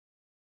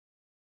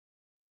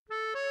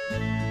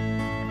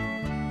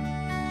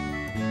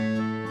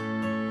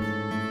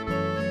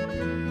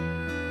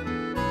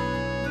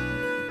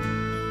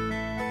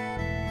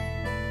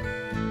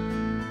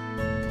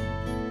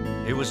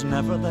He was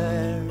never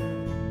there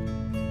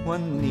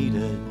when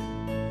needed,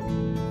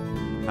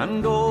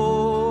 and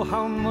oh,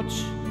 how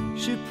much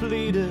she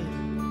pleaded,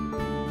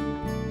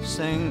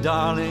 saying,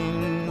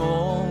 darling,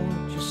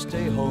 won't you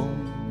stay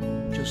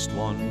home just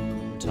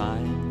one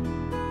time?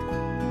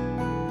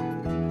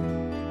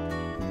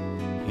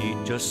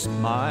 He'd just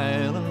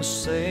smile and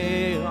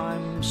say,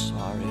 I'm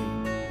sorry,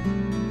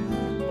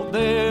 but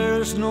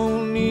there's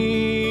no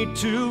need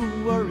to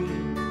worry.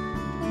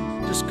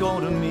 Just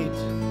go to meet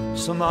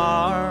some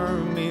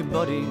army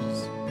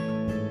buddies,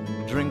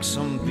 drink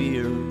some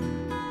beer,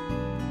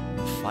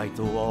 fight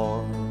the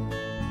war.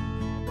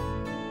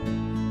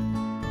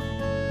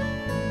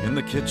 In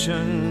the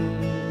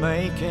kitchen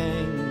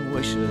making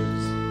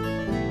wishes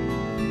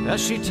as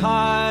she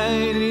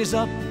tidies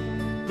up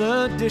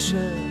the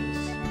dishes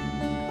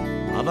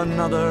of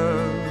another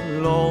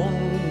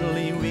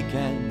lonely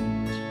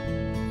weekend,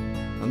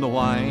 and the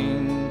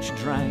wine she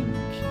drank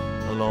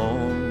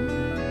alone,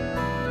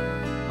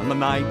 and the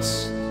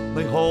nights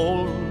they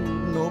hold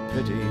no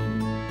pity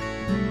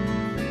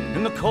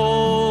in the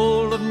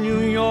cold of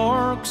New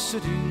York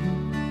City,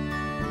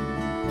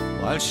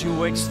 while she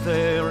waits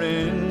there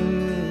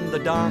in the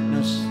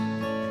darkness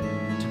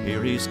to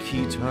hear his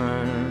key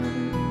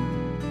turn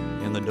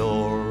in the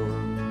door.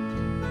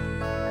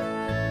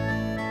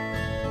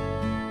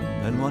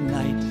 Then one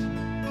night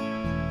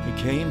he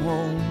came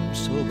home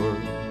sober,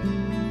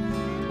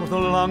 with a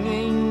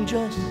longing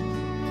just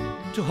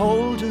to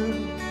hold her,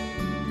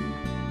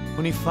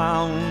 when he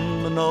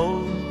found the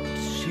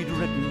notes she'd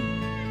written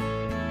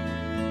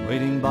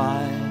waiting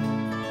by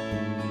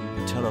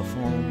the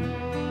telephone.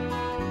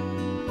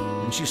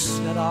 And she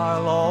said,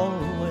 I'll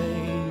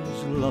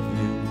always love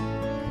you,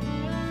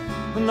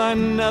 and I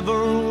never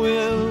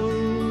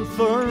will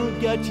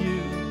forget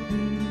you,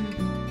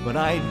 but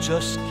I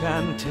just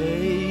can't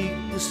take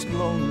this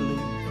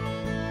lonely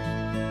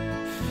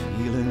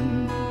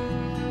feeling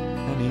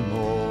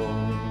anymore.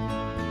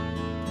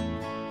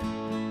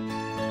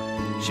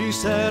 She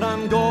said,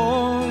 I'm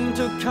going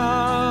to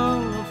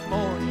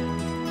California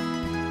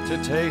to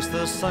taste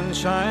the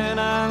sunshine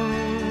and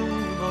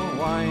the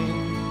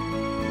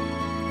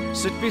wine,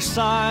 sit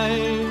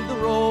beside the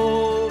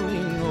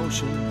rolling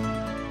ocean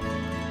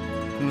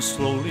and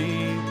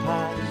slowly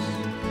pass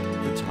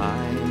the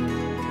time,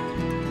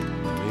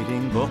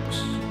 reading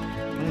books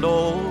and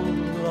old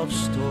love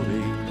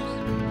stories,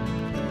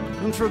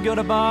 and forget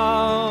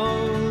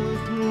about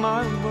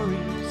my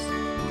worries.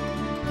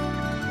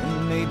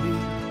 And maybe,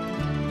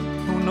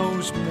 who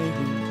knows,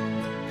 maybe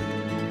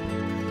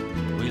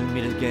we'll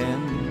meet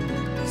again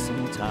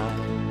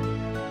sometime.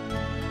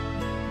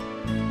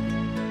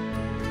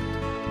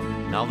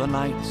 Now the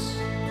nights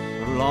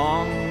are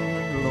long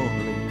and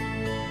lonely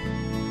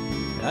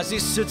as he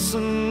sits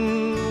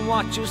and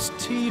watches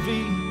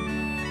TV,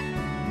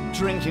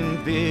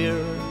 drinking beer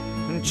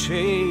and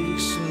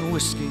chasing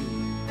whiskey,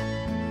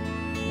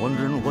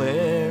 wondering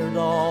where it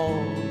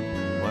all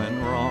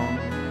went wrong.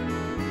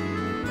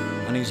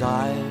 And his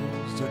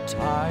eyes are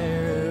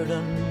tired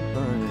and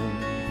burning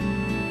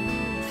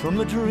from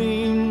the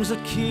dreams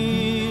that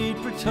keep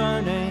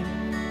returning,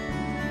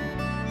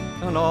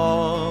 and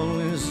all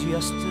his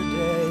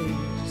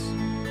yesterdays,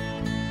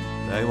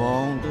 they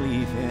won't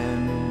leave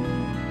him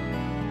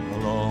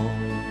alone.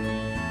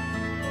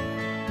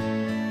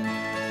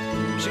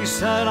 She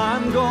said,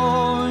 I'm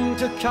going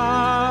to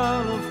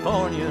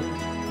California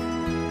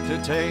to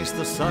taste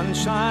the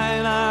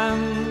sunshine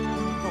and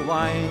the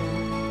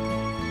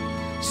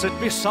wine, sit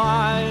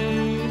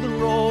beside the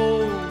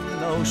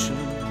rolling ocean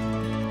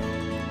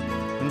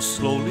and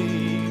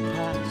slowly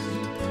pass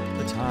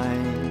the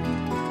time,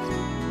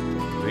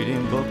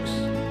 reading books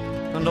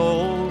and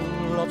old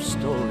love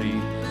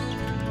stories,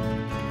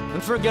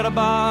 and forget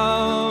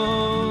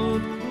about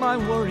my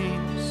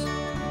worries.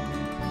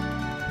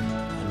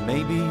 And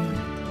maybe,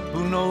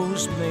 who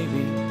knows,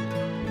 maybe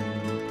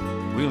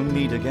we'll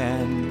meet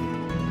again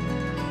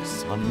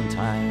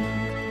sometime.